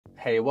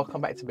Hey, welcome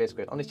back to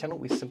Breakout. On this channel,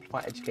 we simplify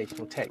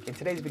educational tech. In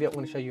today's video, I'm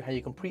going to show you how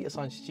you can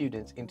pre-assign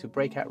students into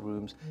breakout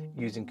rooms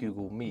using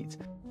Google Meet.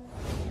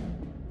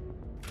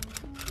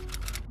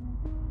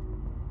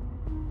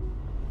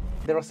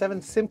 There are 7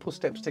 simple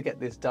steps to get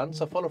this done,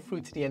 so follow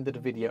through to the end of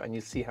the video and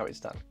you'll see how it's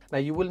done. Now,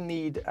 you will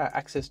need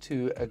access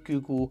to a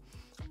Google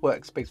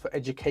Workspace for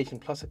Education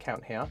Plus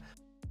account here.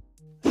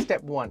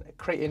 Step 1,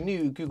 create a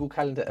new Google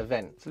Calendar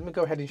event. So let me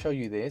go ahead and show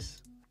you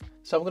this.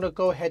 So I'm going to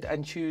go ahead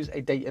and choose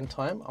a date and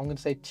time. I'm going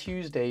to say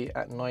Tuesday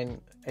at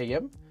 9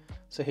 AM.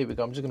 So here we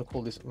go. I'm just going to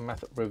call this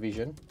math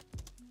revision.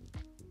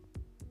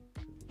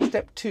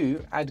 Step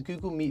 2, add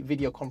Google Meet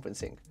video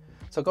conferencing.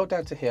 So go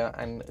down to here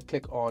and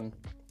click on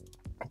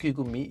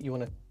Google Meet. You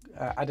want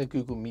to add a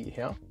Google Meet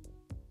here.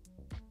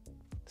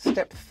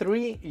 Step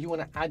 3, you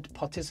want to add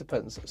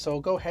participants.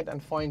 So go ahead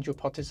and find your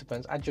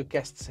participants, add your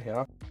guests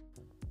here.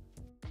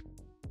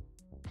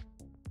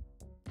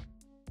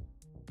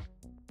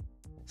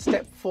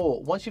 Step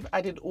 4, once you've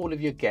added all of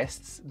your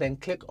guests, then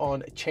click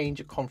on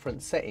Change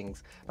Conference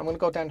Settings. I'm going to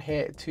go down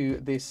here to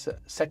this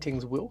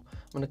settings wheel.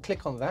 I'm going to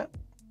click on that.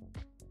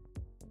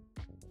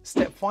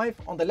 Step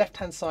 5, on the left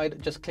hand side,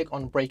 just click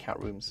on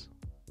Breakout Rooms.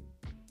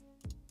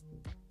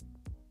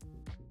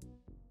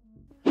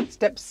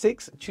 Step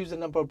 6, choose a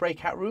number of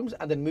breakout rooms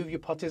and then move your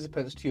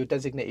participants to your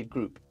designated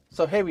group.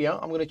 So here we are,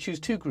 I'm going to choose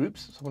 2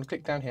 groups. So I'm going to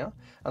click down here and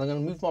I'm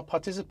going to move my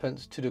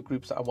participants to the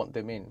groups that I want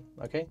them in.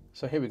 Okay,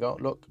 so here we go,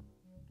 look.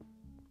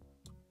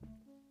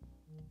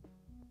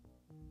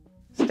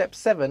 Step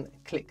 7,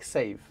 click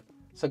Save.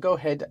 So go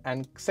ahead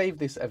and save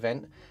this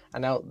event,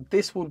 and now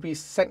this will be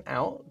sent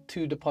out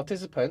to the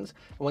participants.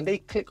 When they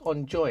click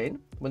on join,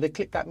 when they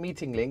click that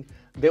meeting link,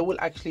 they will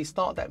actually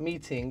start that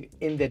meeting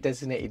in their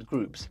designated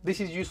groups. This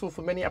is useful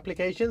for many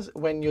applications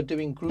when you're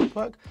doing group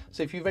work.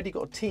 So if you've already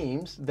got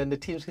teams, then the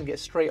teams can get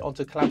straight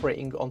onto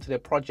collaborating onto their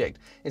project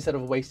instead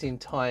of wasting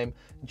time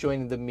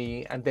joining the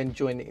meet and then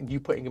you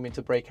putting them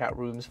into breakout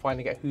rooms,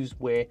 finding out who's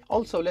where.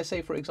 Also, let's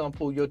say for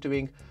example, you're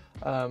doing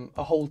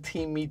a whole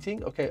team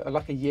meeting, okay,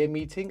 like a year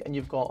meeting, and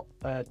you've got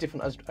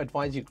different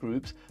advisory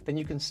groups, then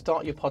you can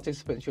start your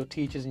participants, your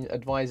teachers and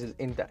advisors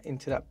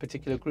into that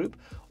particular group.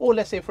 Or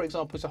let's say for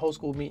example, it's a whole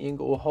school meeting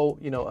or a whole,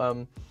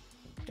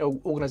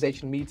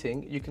 organization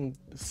meeting, you can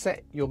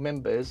set your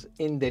members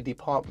in their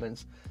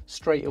departments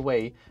straight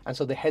away, and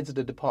so the heads of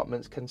the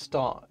departments can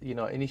start,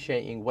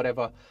 initiating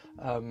whatever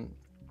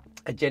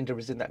agenda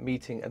is in that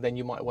meeting, and then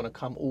you might want to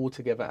come all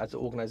together as an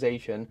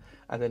organization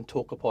and then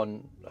talk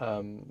upon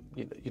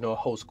a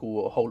whole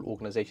school or a whole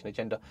organization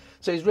agenda.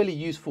 So it's really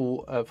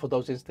useful for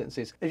those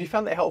instances. If you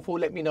found that helpful,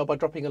 let me know by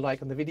dropping a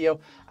like on the video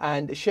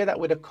and share that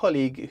with a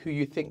colleague who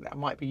you think that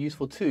might be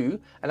useful too.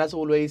 And as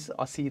always,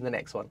 I'll see you in the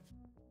next one.